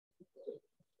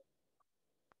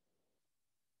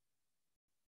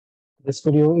This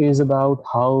video is about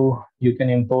how you can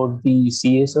import the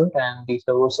CA cert and the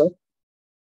server cert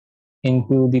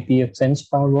into the PfSense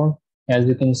Firewall. As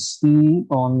you can see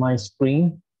on my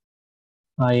screen,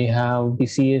 I have the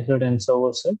CA cert and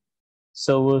server cert.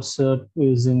 Server cert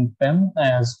is in PEM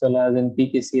as well as in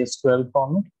PKCS12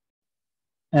 format,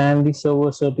 and the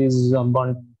server cert is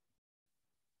bundled.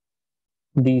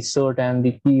 The cert and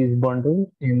the key is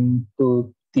bundled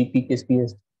into the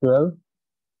PKCS12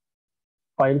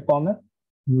 file format.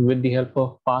 With the help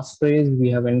of passphrase, we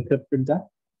have encrypted that.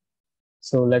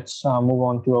 So let's move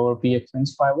on to our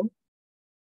PfSense firewall.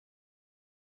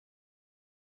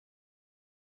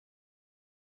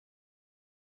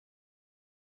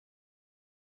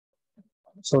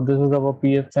 So this is our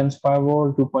PfSense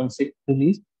firewall 2.6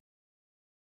 release.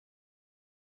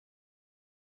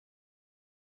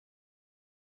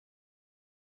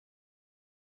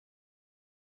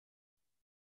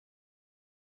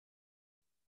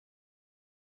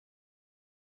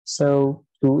 So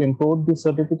to import the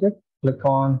certificate, click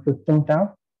on System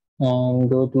tab and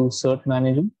go to Cert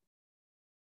Manager.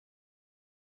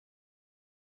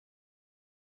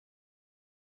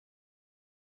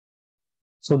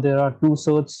 So there are two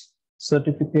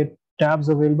certificate tabs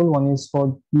available. One is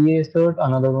for PA cert,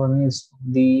 another one is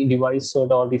the device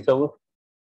cert or the server.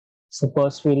 So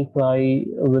first we'll try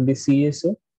with the CA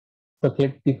cert. So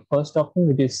click the first option,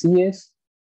 which is CS.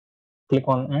 Click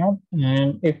on Add,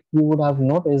 and if you would have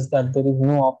noticed that there is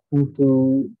no option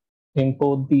to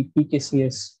import the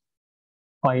PKCS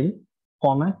file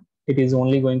format, it is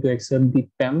only going to accept the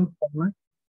PEM format.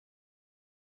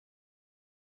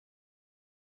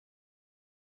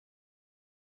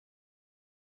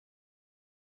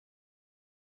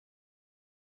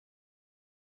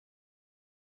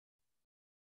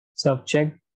 So I've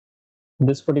checked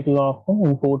this particular option,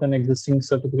 import an existing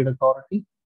certificate authority,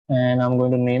 and I'm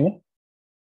going to name it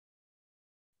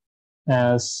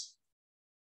as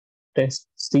test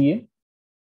CA.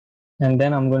 And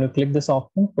then I'm going to click this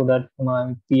option so that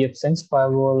my PfSense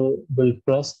firewall will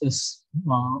trust this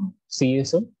CA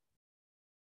cert.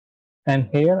 And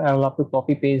here I will have to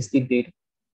copy paste the data.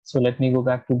 So let me go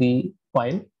back to the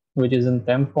file, which is in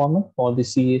PEM format for the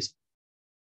CA cert.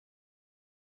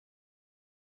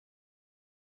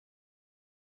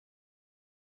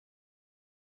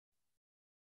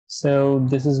 So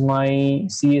this is my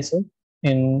CA cert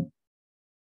in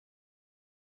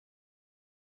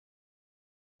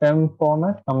PEM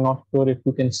format. I'm not sure if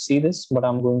you can see this, but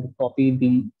I'm going to copy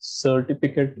the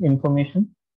certificate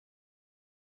information.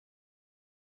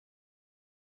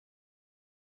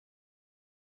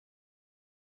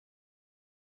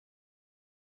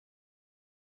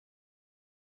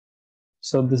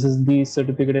 So this is the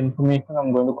certificate information.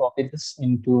 I'm going to copy this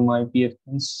into my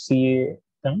PfSense CA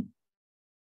PEM.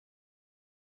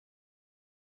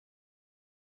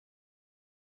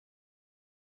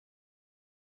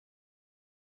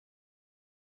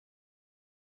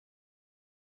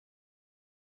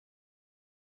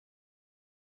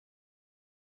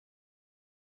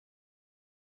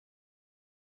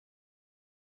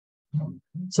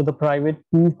 So the private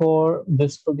key for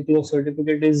this particular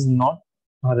certificate is not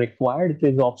required, it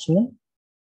is optional.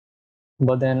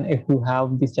 But then if you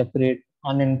have the separate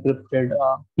unencrypted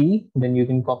key, then you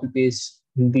can copy paste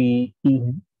the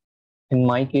key. In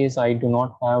my case, I do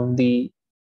not have the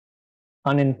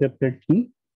unencrypted key.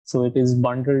 So it is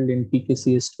bundled in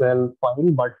PKCS12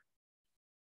 file, but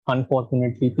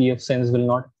unfortunately, PfSense will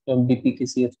not have the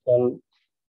PKCS12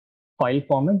 file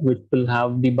format, which will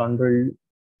have the bundled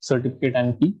certificate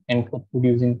and key encrypted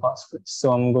using passwords.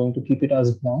 So I'm going to keep it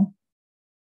as blank.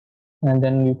 And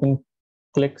then you can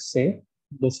click save.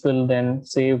 This will then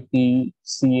save the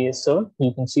CA cert.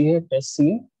 You can see here test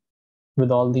CA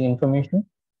with all the information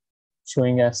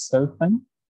showing as self-time.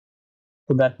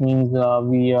 So that means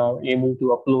we are able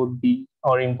to upload the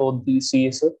or import the CA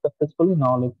cert successfully.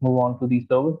 Now let's move on to the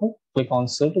server side. Click on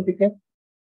certificate.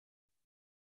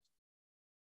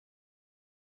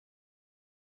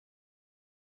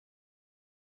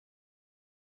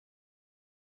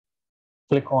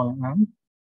 Click on add.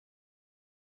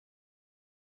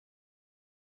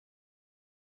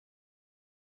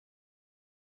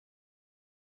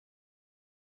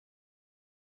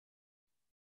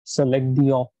 Select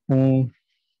the option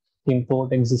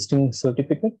import existing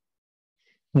certificate.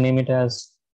 Name it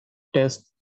as test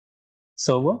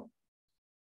server.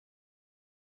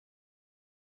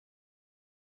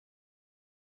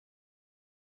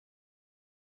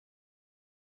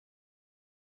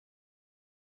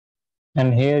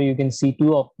 And here you can see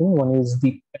two options. One is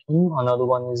the PEM, another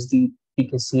one is the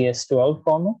PKCS12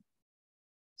 format.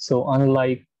 So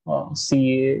unlike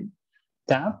CA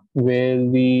tab where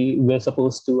we were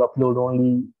supposed to upload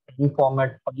only any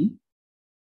format file.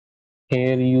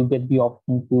 Here you get the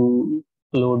option to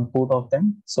load both of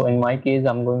them. So in my case,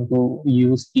 I'm going to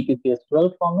use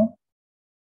PKCS12 format,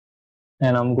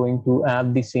 and I'm going to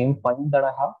add the same file that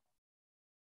I have.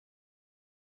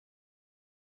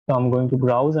 So I'm going to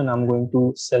browse and I'm going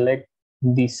to select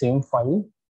the same file.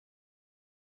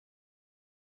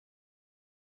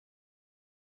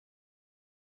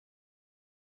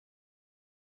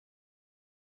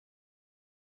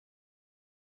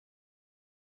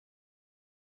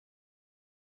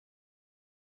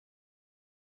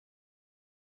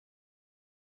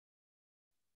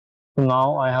 So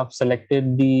now I have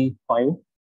selected the file,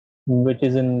 which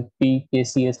is in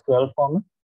PKCS12 format,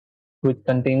 which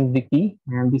contains the key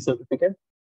and the certificate.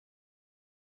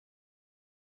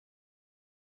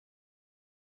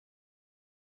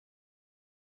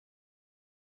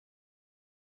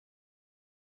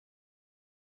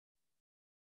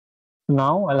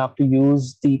 Now I'll have to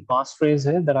use the passphrase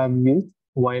here that I've used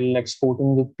while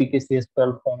exporting the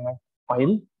PKCS12 format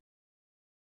file.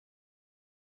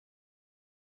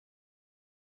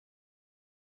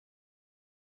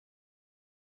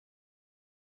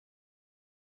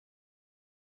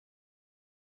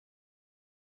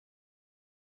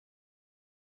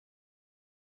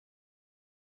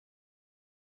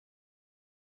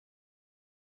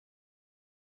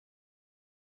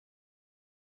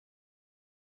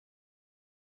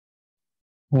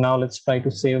 Now let's try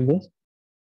to save this.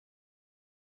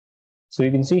 So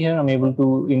you can see here, I'm able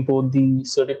to import the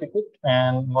certificate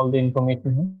and all the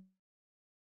information here.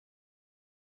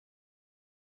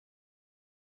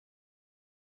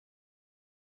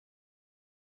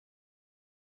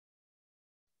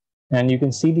 And you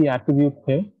can see the attribute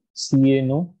here, CA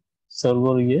no,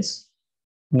 server yes,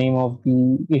 name of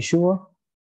the issuer,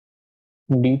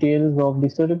 details of the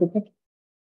certificate.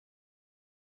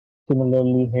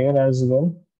 Similarly here as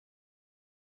well.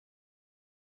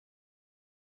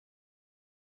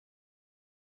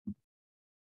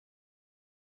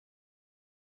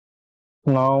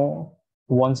 Now,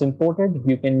 once imported,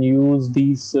 you can use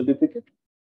the certificate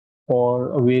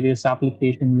for various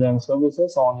applications and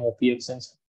services on your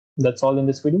PfSense. That's all in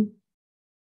this video.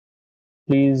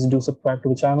 Please do subscribe to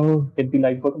the channel, hit the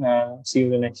like button, and see you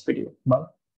in the next video. Bye.